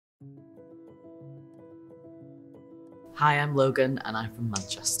Hi, I'm Logan and I'm from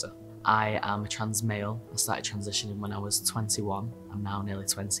Manchester. I am a trans male. I started transitioning when I was 21. I'm now nearly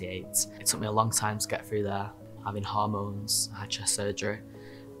 28. It took me a long time to get through there, having hormones, I had chest surgery,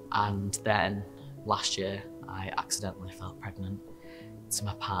 and then last year I accidentally fell pregnant to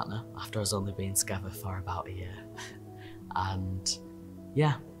my partner after I was only being together for about a year. And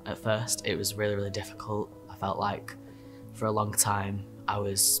yeah, at first it was really difficult. I felt like for a long time I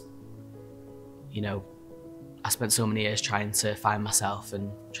was, I spent so many years trying to find myself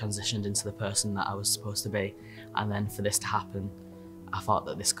and transitioned into the person that I was supposed to be. And then for this to happen, I thought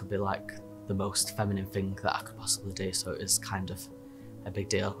that this could be like the most feminine thing that I could possibly do. So it was kind of a big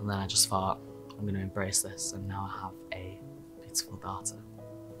deal. And then I just thought, I'm going to embrace this. And now I have a beautiful daughter.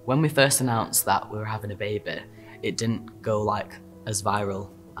 When we first announced that we were having a baby, it didn't go like as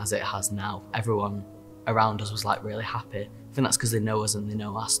viral as it has now. Everyone around us was like really happy. I think that's because they know us and they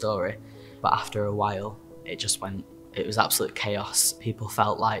know our story. But after a while, it was absolute chaos. People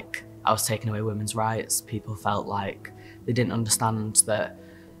felt like I was taking away women's rights. People felt like they didn't understand that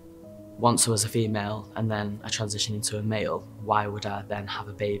once I was a female and then I transitioned into a male, why would I then have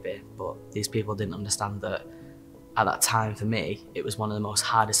a baby? But these people didn't understand that at that time for me, it was one of the most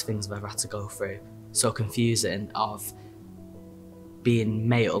hardest things I've ever had to go through. So confusing of being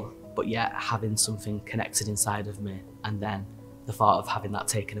male, but yet having something connected inside of me, and then the thought of having that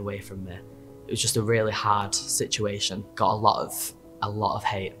taken away from me. It was just a really hard situation. Got a lot of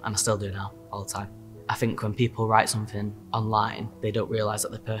hate, and I still do now, all the time. I think when people write something online, they don't realise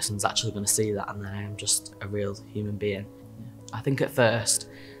that the person's actually going to see that, and then I am just a real human being. I think at first,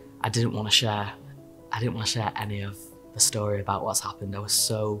 I didn't want to share any of the story about what's happened. I was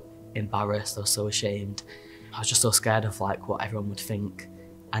so embarrassed, I was so ashamed. I was just so scared of like what everyone would think.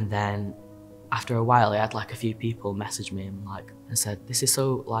 And then after a while, I had like a few people message me and said, this is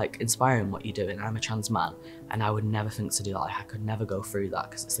so like inspiring what you're doing. I'm a trans man and I would never think to do that. Like, I could never go through that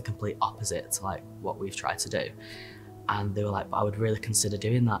because it's the complete opposite to like what we've tried to do. And they were like, but I would really consider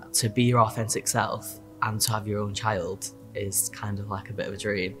doing that. To be your authentic self and to have your own child is kind of like a bit of a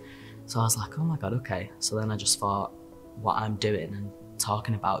dream. So I was like, oh my God, okay. So then I just thought what I'm doing and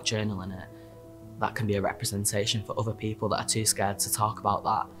talking about, journaling it, that can be a representation for other people that are too scared to talk about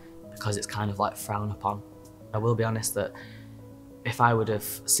that because it's kind of like frowned upon. I will be honest that if I would have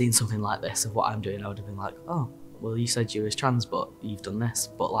seen something like this of what I'm doing, I would have been like, oh, well, you said you was trans, but you've done this.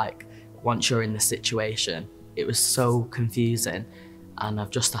 But like, once you're in this situation, it was so confusing and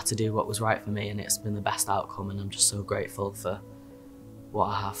I've just had to do what was right for me and it's been the best outcome and I'm just so grateful for what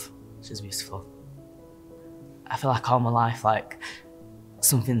I have, which is beautiful. I feel like all my life, like,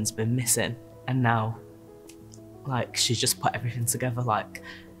 something's been missing and now, like, she's just put everything together, like,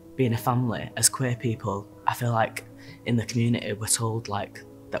 being a family as queer people. I feel like in the community we're told like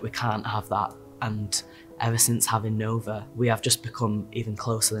that we can't have that, and ever since having Nova we have just become even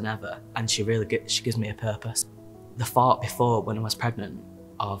closer than ever, and she gives me a purpose. The thought before when I was pregnant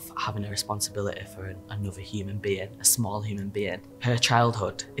of having a responsibility for another human being, a small human being, her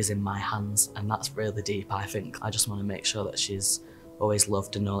childhood is in my hands, and that's really deep. I think I just want to make sure that she's always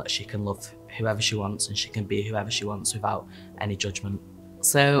loved and know that she can love whoever she wants and she can be whoever she wants without any judgment.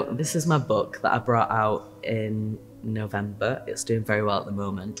 So this is my book that I brought out in November. It's doing very well at the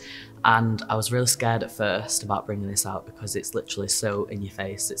moment. And I was really scared at first about bringing this out because it's literally so in your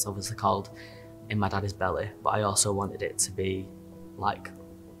face. It's obviously called In My Daddy's Belly, but I also wanted it to be like,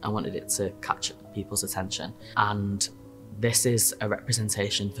 I wanted it to catch people's attention. And this is a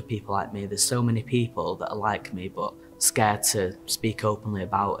representation for people like me. There's so many people that are like me, but scared to speak openly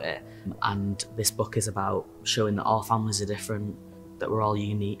about it. And this book is about showing that all families are different, that we're all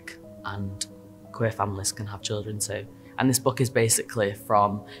unique and queer families can have children too. And this book is basically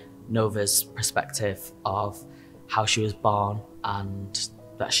from Nova's perspective of how she was born and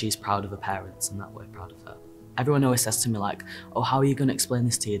that she's proud of her parents and that we're proud of her. Everyone always says to me like, oh, how are you going to explain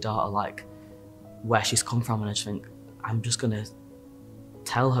this to your daughter, like where she's come from? And I just think, I'm just going to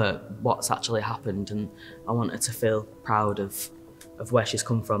tell her what's actually happened, and I want her to feel proud of where she's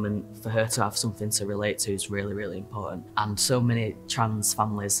come from, and for her to have something to relate to is really important. And so many trans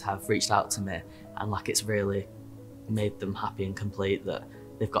families have reached out to me and like it's really made them happy and complete that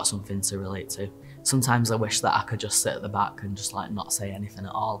they've got something to relate to. Sometimes I wish that I could just sit at the back and just like not say anything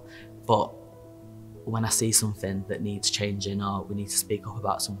at all, but when I see something that needs changing or we need to speak up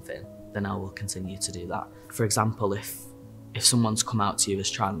about something, then I will continue to do that. For example, if someone's come out to you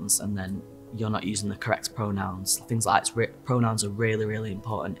as trans and then you're not using the correct pronouns, things like that, pronouns are really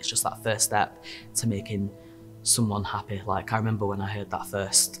important. It's just that first step to making someone happy. Like I remember when I heard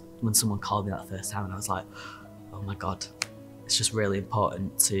that when someone called me that first time, and I was like, oh my God, it's just really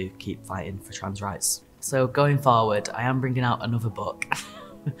important to keep fighting for trans rights. So going forward, I am bringing out another book.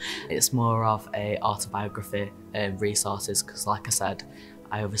 It's more of a autobiography resources, because like I said,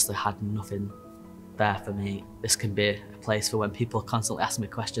 I obviously had nothing there for me. This can be a place for when people constantly ask me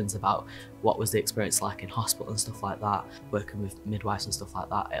questions about what was the experience like in hospital and stuff like that, working with midwives and stuff like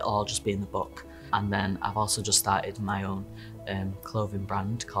that. It'll all just be in the book. And then I've also just started my own clothing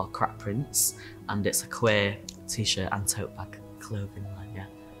brand called Crap Prints, and it's a queer t-shirt and tote bag clothing line, yeah.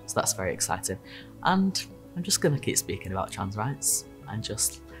 So that's very exciting. And I'm just gonna keep speaking about trans rights and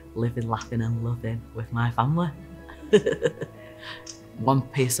just living, laughing and loving with my family. One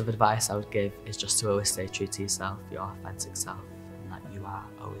piece of advice I would give is just to always stay true to yourself, your authentic self, and that you are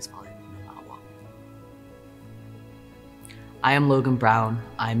always valid no matter what. I am Logan Brown.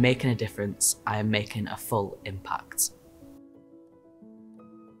 I am making a difference. I am making a full impact.